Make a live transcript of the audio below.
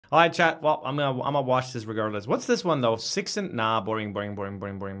All right, chat. Well, I'm gonna watch this regardless. What's this one though? Nah, boring.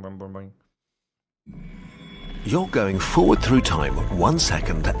 You're going forward through time 1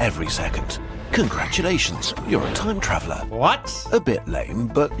 second every second. Congratulations, you're a time traveler. What? A bit lame,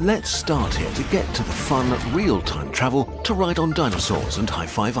 but let's start here to get to the fun, real time travel to ride on dinosaurs and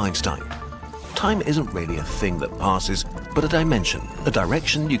high-five Einstein. Time isn't really a thing that passes, but a dimension, a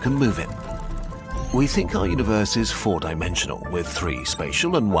direction you can move in. We think our universe is four-dimensional, with 3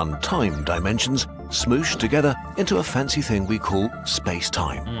 spatial and 1 time dimensions smooshed together into a fancy thing we call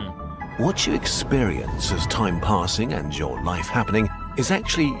space-time. What you experience as time passing and your life happening is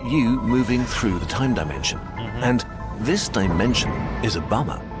actually you moving through the time dimension. And this dimension is a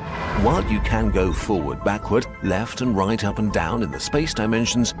bummer. While you can go forward, backward, left and right, up and down in the space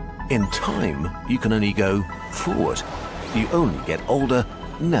dimensions, in time you can only go forward. You only get older,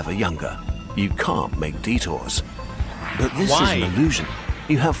 never younger. You can't make detours. But this is an illusion.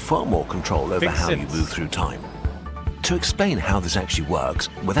 You have far more control over how you move through time. To explain how this actually works,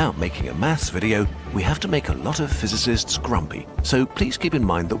 without making a maths video, we have to make a lot of physicists grumpy, so please keep in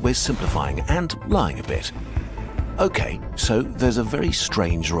mind that we're simplifying and lying a bit. Okay, so there's a very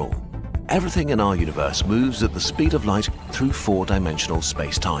strange rule. Everything in our universe moves at the speed of light through 4-dimensional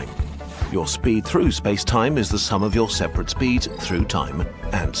space-time. Your speed through space-time is the sum of your separate speeds through time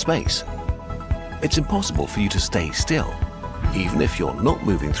and space. It's impossible for you to stay still. Even if you're not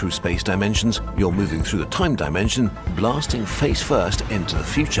moving through space dimensions, you're moving through the time dimension, blasting face first into the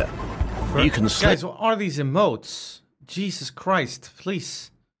future. You can Guys, what are these emotes? Jesus Christ,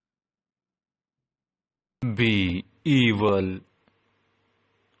 please. Be evil.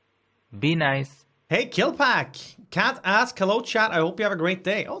 Be nice. Hey, Killpack. Cat ask, hello chat, I hope you have a great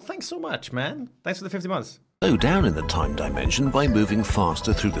day. Oh, thanks so much, man. Thanks for the 50 months. Slow down in the time dimension by moving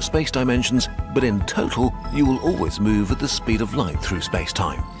faster through the space dimensions, but in total, you will always move at the speed of light through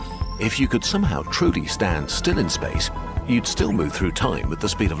space-time. If you could somehow truly stand still in space, you'd still move through time at the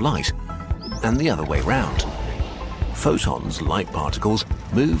speed of light, and the other way round. Photons, light particles,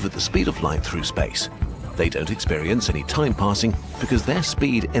 move at the speed of light through space. They don't experience any time passing because their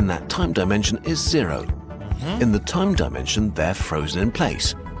speed in that time dimension is 0. In the time dimension, they're frozen in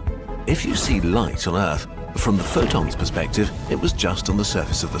place. If you see light on Earth, from the photon's perspective, it was just on the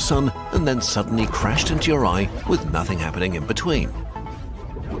surface of the sun and then suddenly crashed into your eye with nothing happening in between.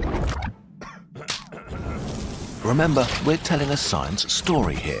 Remember, we're telling a science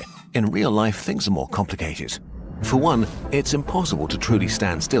story here. In real life, things are more complicated. For one, it's impossible to truly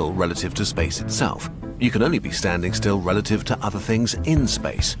stand still relative to space itself. You can only be standing still relative to other things in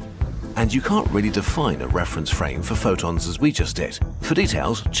space. And you can't really define a reference frame for photons as we just did. For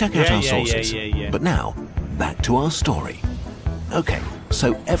details, check out our sources. But now, back to our story. Okay,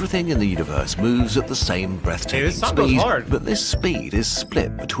 so everything in the universe moves at the same breathtaking speed, but this speed is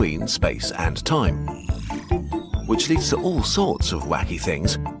split between space and time, which leads to all sorts of wacky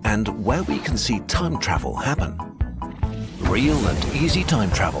things, and where we can see time travel happen. Real and easy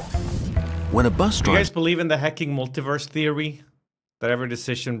time travel. When a bus drives... Do you guys believe in the hacking multiverse theory? That every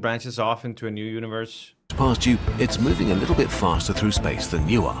decision branches off into a new universe? Past you, it's moving a little bit faster through space than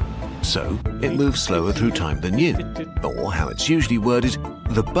you are. So, it moves slower through time than you. Or, how it's usually worded,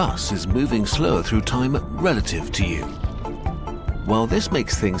 the bus is moving slower through time relative to you. While this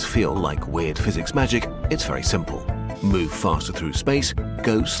makes things feel like weird physics magic, it's very simple. Move faster through space,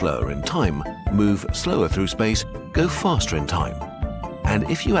 go slower in time. Move slower through space, go faster in time. And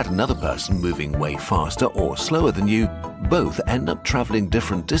if you had another person moving way faster or slower than you, both end up traveling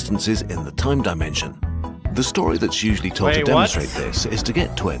different distances in the time dimension. The story that's usually told to demonstrate this is to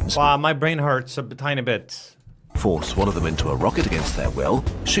get twins. Wow, my brain hurts a tiny bit. Force one of them into a rocket against their will,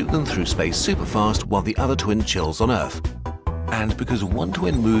 shoot them through space super fast while the other twin chills on Earth. And because one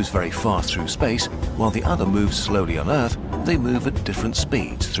twin moves very fast through space, while the other moves slowly on Earth, they move at different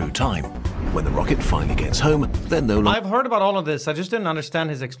speeds through time. When the rocket finally gets home, they're no longer... I've heard about all of this, I just didn't understand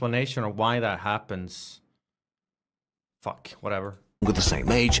his explanation or why that happens. Fuck, whatever. ...the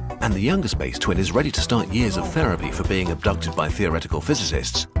same age, and the younger space twin is ready to start years of therapy for being abducted by theoretical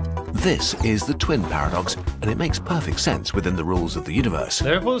physicists. This is the twin paradox, and it makes perfect sense within the rules of the universe.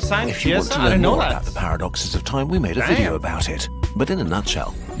 If you want to learn more about the paradoxes of time, we made a video about it. But in a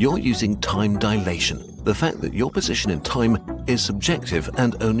nutshell, you're using time dilation, the fact that your position in time is subjective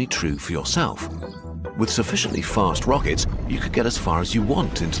and only true for yourself. With sufficiently fast rockets, you could get as far as you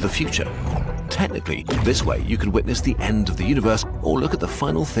want into the future. Technically, this way you could witness the end of the universe or look at the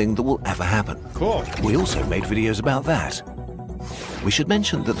final thing that will ever happen. Cool. We also made videos about that. We should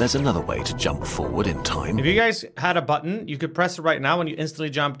mention that there's another way to jump forward in time. If you guys had a button, you could press it right now and you instantly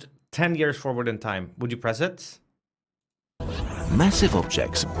jumped 10 years forward in time. Would you press it? Massive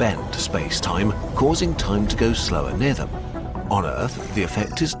objects bend space-time, causing time to go slower near them. On Earth, the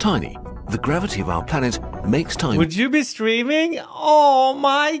effect is tiny. The gravity of our planet makes time... Would you be streaming? Oh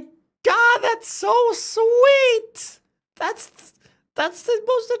my god, that's so sweet! That's the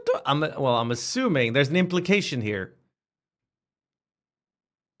most adorable... I'm assuming there's an implication here.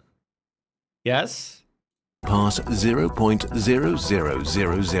 Yes? Pass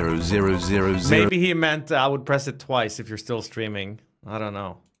 0.0000000... Maybe he meant I would press it twice if you're still streaming. I don't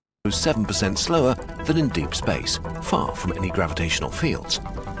know. 7% slower than in deep space, far from any gravitational fields.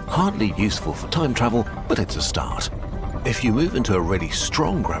 Hardly useful for time travel, but it's a start. If you move into a really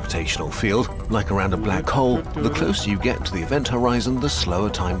strong gravitational field, like around a black hole, the closer you get to the event horizon, the slower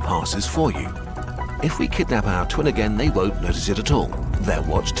time passes for you. If we kidnap our twin again, they won't notice it at all. Their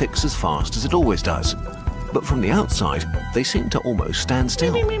watch ticks as fast as it always does. But from the outside, they seem to almost stand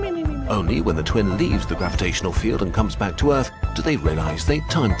still. Only when the twin leaves the gravitational field and comes back to Earth do they realize they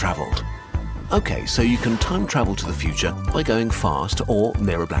time traveled. Okay, so you can time travel to the future by going fast or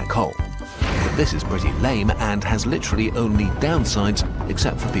near a black hole. But this is pretty lame and has literally only downsides,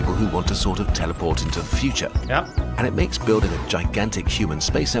 except for people who want to sort of teleport into the future. Yep. And it makes building a gigantic human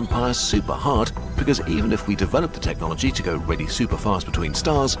space empire super hard, because even if we develop the technology to go really super fast between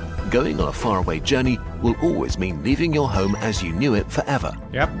stars, going on a faraway journey will always mean leaving your home as you knew it forever.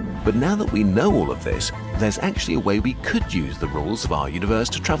 Yep. But now that we know all of this, there's actually a way we could use the rules of our universe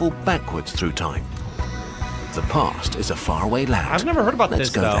to travel backwards through time. The past is a faraway land. I've never heard about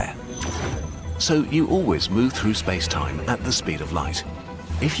Let's this, go though. there. So you always move through space-time at the speed of light.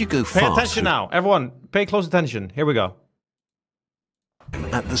 If you go Pay fast attention now. Everyone, pay close attention. Here we go.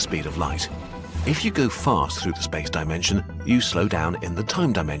 at the speed of light. If you go fast through the space dimension, you slow down in the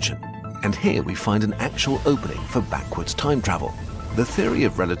time dimension. And here we find an actual opening for backwards time travel. The theory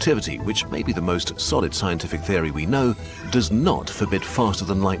of relativity, which may be the most solid scientific theory we know, does not forbid faster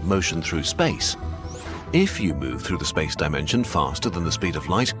than light motion through space. If you move through the space dimension faster than the speed of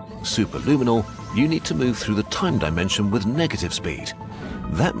light, superluminal, you need to move through the time dimension with negative speed.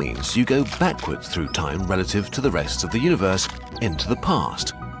 That means you go backwards through time relative to the rest of the universe into the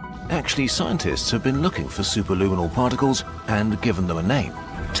past. Actually, scientists have been looking for superluminal particles and given them a name: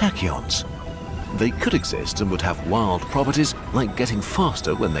 tachyons. They could exist and would have wild properties like getting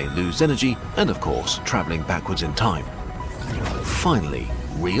faster when they lose energy and, of course, traveling backwards in time. Finally,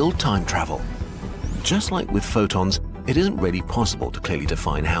 real time travel. Just like with photons, it isn't really possible to clearly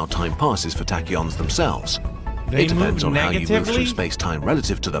define how time passes for tachyons themselves. They It depends move on how you move negatively? through space-time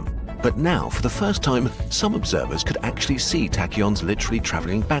relative to them. But now, for the first time, some observers could actually see tachyons literally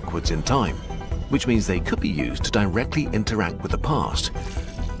traveling backwards in time, which means they could be used to directly interact with the past.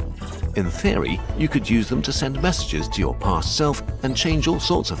 In theory, you could use them to send messages to your past self and change all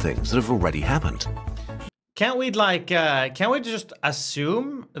sorts of things that have already happened. Can't we just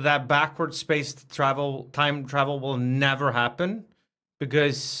assume that backward time travel will never happen?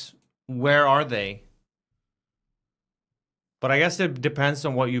 Because where are they? But I guess it depends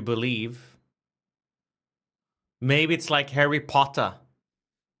on what you believe. Maybe it's like Harry Potter,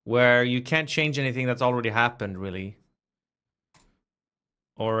 where you can't change anything that's already happened, really.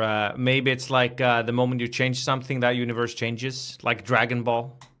 Or maybe it's like the moment you change something, that universe changes, like Dragon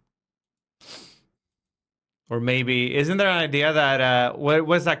Ball. Or maybe, isn't there an idea that,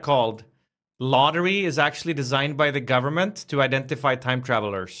 what's that called? Lottery is actually designed by the government to identify time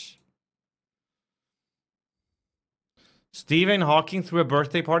travelers. Stephen Hawking threw a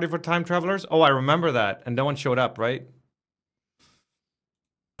birthday party for time travelers? Oh, I remember that. And no one showed up, right?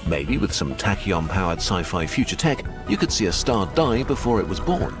 Maybe with some tachyon-powered sci-fi future tech, you could see a star die before it was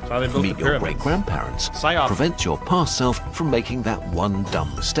born, how they built meet the your pyramids. great-grandparents, Psyop. prevent your past self from making that one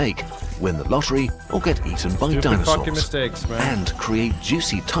dumb mistake, win the lottery, or get eaten by Stupid dinosaurs, fucking mistakes, man. and create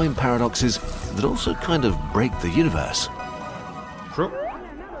juicy time paradoxes that also kind of break the universe. True.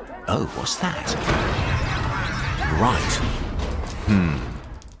 Oh, what's that? Right.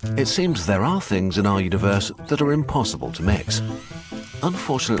 It seems there are things in our universe that are impossible to mix.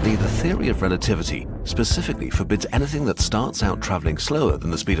 Unfortunately, the theory of relativity specifically forbids anything that starts out traveling slower than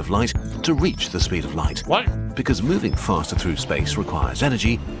the speed of light to reach the speed of light. What? Because moving faster through space requires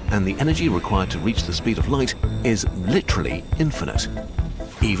energy, and the energy required to reach the speed of light is literally infinite.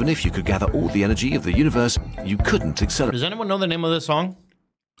 Even if you could gather all the energy of the universe, you couldn't accelerate Does anyone know the name of this song?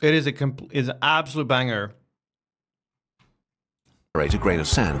 It is an absolute banger. a grain of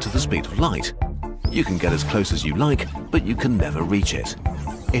sand to the speed of light. You can get as close as you like, but you can never reach it.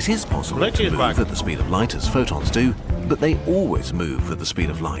 It is possible Richie to is move back. at the speed of light as photons do, but they always move at the speed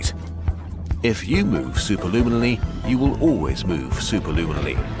of light. If you move superluminally, you will always move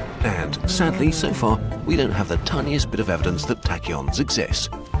superluminally. And sadly, so far, we don't have the tiniest bit of evidence that tachyons exist.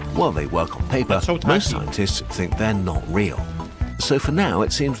 While they work on paper, So most tacky. scientists think they're not real. So for now,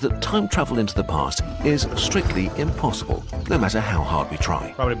 it seems that time travel into the past is strictly impossible, no matter how hard we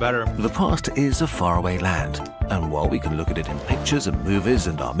try. Probably better. The past is a faraway land, and while we can look at it in pictures and movies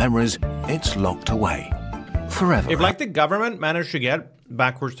and our memories, it's locked away. Forever. If like the government managed to get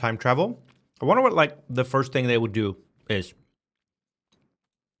backwards time travel, I wonder what like the first thing they would do is.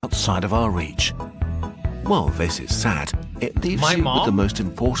 Outside of our reach. While this is sad, it leaves My you with mom? the most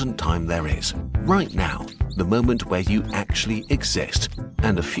important time there is. Right now, the moment where you actually exist,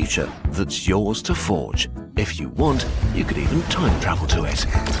 and a future that's yours to forge. If you want, you could even time travel to it.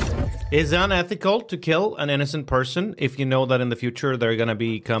 Is it unethical to kill an innocent person if you know that in the future they're gonna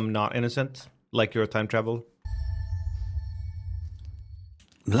become not innocent, like you're a time travel?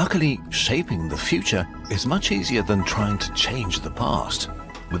 Luckily, shaping the future is much easier than trying to change the past.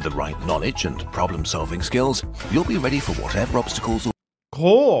 With the right knowledge and problem-solving skills, you'll be ready for whatever obstacles or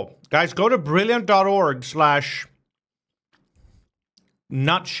Cool. Guys, go to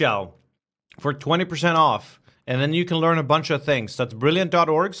brilliant.org/nutshell for 20% off. And then you can learn a bunch of things. That's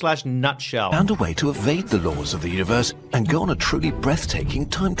brilliant.org/nutshell. found a way to evade the laws of the universe and go on a truly breathtaking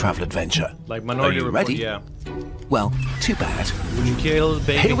time travel adventure. Like Minority Are you Report, ready? yeah. Well, too bad. Would you kill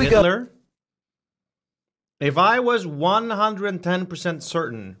baby Here we go. Hitler? If I was 110%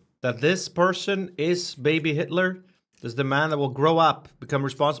 certain that this person is baby Hitler, is the man that will grow up, become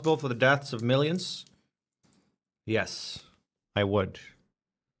responsible for the deaths of millions? Yes, I would.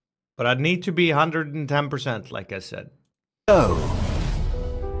 But I'd need to be 110%, like I said. Oh.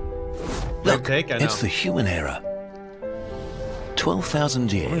 Look, take, I know. it's the human era.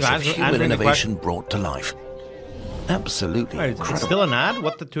 12,000 years of Answering human the innovation brought to life. Absolutely Wait, it's incredible. still an ad?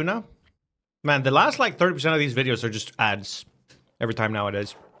 What the tuna? Man, the last like 30% of these videos are just ads every time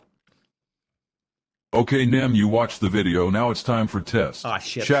nowadays. Okay, Nem, you watched the video. Now it's time for tests. Ah,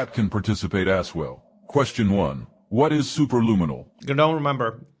 shit. Chat can participate as well. Question 1. What is superluminal? I don't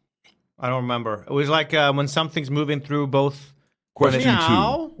remember. I don't remember. It was like when something's moving through both. Question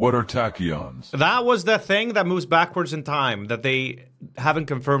Meow. 2. What are tachyons? That was the thing that moves backwards in time that they haven't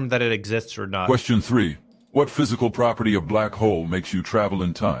confirmed that it exists or not. Question 3. What physical property of black hole makes you travel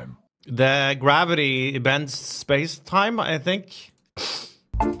in time? The gravity bends space-time, I think.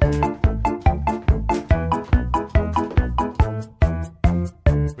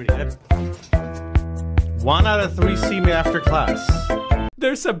 Pretty good. 1 out of 3 see me after class.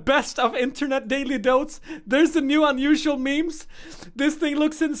 There's a best of internet daily notes. There's the new unusual memes. This thing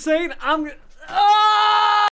looks insane.